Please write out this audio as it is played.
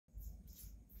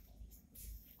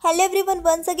Hello everyone,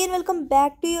 once again welcome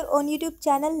back to your own YouTube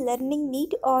channel learning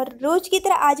NEET. और रोज की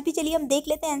तरह आज भी चलिए हम देख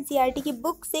लेते हैं एनसीईआरटी की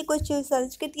बुक से कुछ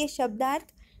संस्कृत के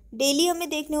शब्दार्थ। डेली हमें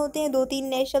देखने होते हैं, 2-3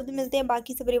 नए शब्द मिलते हैं,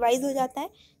 बाकी सब रिवाइज हो जाता है।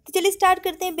 तो चलिए स्टार्ट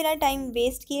करते हैं बिना टाइम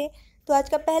वेस्ट किए। तो आज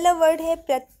का पहला वर्ड है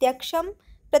प्रत्यक्षम।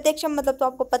 प्रत्यक्षम मतलब तो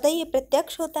आपको पता ही है,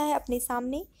 प्रत्यक्ष होता है अपने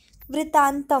सामने।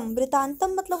 वृतांतम,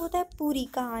 वृतांतम मतलब होता है पूरी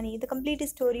कहानी, the complete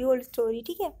story, whole story,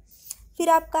 ठीक है। फिर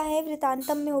आपका है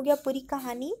वृतांतम में हो गया पूरी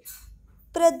कहानी।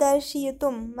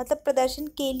 प्रदर्शयितुम मतलब प्रदर्शन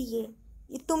के लिए,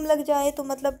 ये तुम लग जाए तो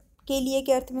मतलब के लिए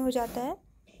के अर्थ में हो जाता है,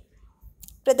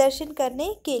 प्रदर्शन करने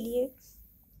के लिए।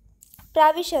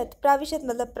 प्राविशत, प्राविशत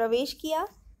मतलब प्रवेश किया।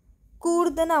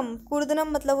 कूर्दनम,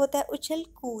 कूर्दनम मतलब होता है उछल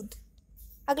कूद।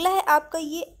 अगला है आपका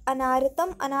ये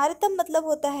अनारतम। अनारतम मतलब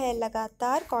होता है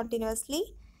लगातार, कॉन्टिन्यूसली।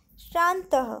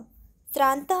 श्रांतः,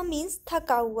 श्रांतः मीन्स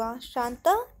थका हुआ,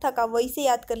 श्रांतः थका हुआ, इसे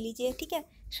याद कर लीजिए, ठीक है।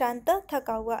 श्रांतः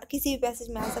थका हुआ किसी भी पैसेज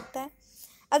में आ सकता है।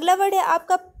 अगला वर्ड है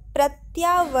आपका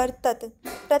प्रत्यावर्तत।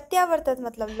 प्रत्यावर्तत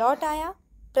मतलब लौट आया,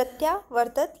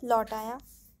 प्रत्यावर्तत लौट आया।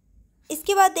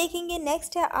 इसके बाद देखेंगे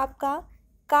नेक्स्ट है आपका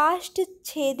काष्ठ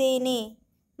छेदेने,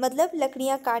 मतलब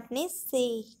लकड़ियाँ काटने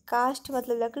से। काष्ठ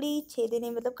मतलब लकड़ी, छेदेने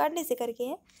मतलब काटने से करके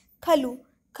है। खलु,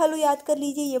 खलु याद कर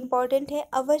लीजिए, ये इंपॉर्टेंट है।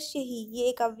 अवश्य ही, ये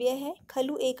एक अव्यय है,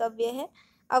 खलु एक अव्यय है,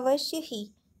 अवश्य ही,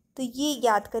 तो ये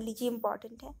याद कर लीजिए,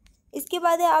 इंपॉर्टेंट है। इसके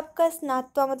बाद है आपका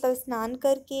स्नात्वा मतलब स्नान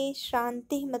करके।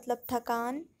 श्रांति मतलब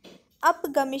थकान।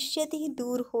 अपगमिष्यति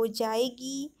दूर हो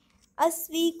जाएगी।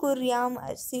 अस्वीकुर्याम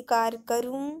अस्वीकार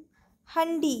करूं।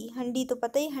 हंडी, हंडी तो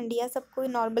पता ही, हंडिया सबको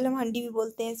नॉर्मल हम हंडी भी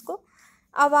बोलते हैं इसको।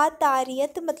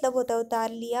 अवातारियत मतलब होता है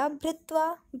उतार लिया। भृत्वा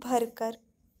भरकर,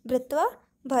 भृत्वा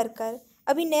भरकर।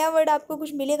 अभी नया वर्ड आपको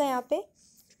कुछ मिलेगा यहाँ पे।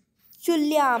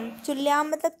 चुल्याम, चुल्याम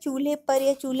मतलब चूल्हे पर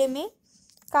या चूल्हे में।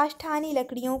 काष्ठानी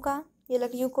लकड़ियों का, ये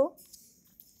लकड़ियों को।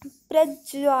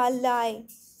 प्रज्वालाय,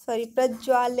 सॉरी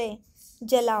प्रज्वालय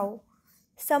जलाओ।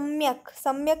 सम्यक,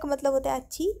 सम्यक मतलब होता है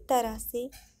अच्छी तरह से।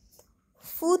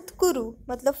 फूतकुरु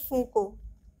मतलब फूको।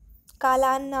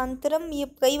 कालानंतरम ये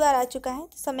कई बार आ चुका है,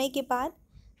 तो समय के बाद।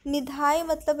 निधाय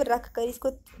मतलब रख कर, इसको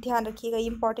ध्यान रखिएगा, ये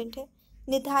इंपॉर्टेंट है।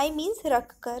 निधाय मीन्स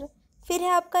रख कर। फिर है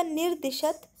आपका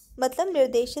निर्दिशत मतलब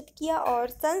निर्देशित किया, और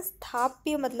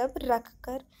संस्थाप्य मतलब रख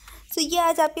कर। सो ये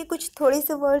आज आपके कुछ थोड़े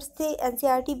से वर्ड्स थे,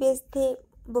 एनसीईआरटी बेस्ड थे,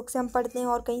 बुक से हम पढ़ते हैं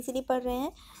और कहीं से नहीं पढ़ रहे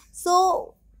हैं। सो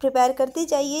प्रिपेयर करते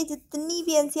जाइए, जितनी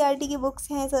भी एनसीईआरटी की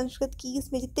बुक्स हैं संस्कृत की,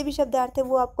 उसमें जितने भी शब्दार्थ हैं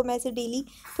वो आपको मैं ऐसे डेली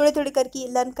थोड़े थोड़े करके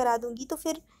लर्न करा दूँगी, तो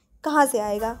फिर कहाँ से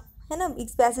आएगा, है ना।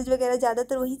 इस पैसेज वगैरह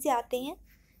ज़्यादातर वहीं से आते हैं।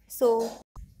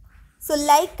 सो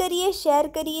लाइक करिए, शेयर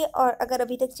करिए, और अगर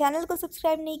अभी तक चैनल को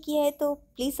सब्सक्राइब नहीं किया है तो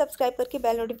प्लीज़ सब्सक्राइब करके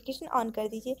बेल नोटिफिकेशन ऑन कर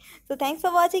दीजिए। So thanks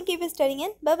for watching, keep studying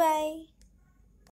and bye bye.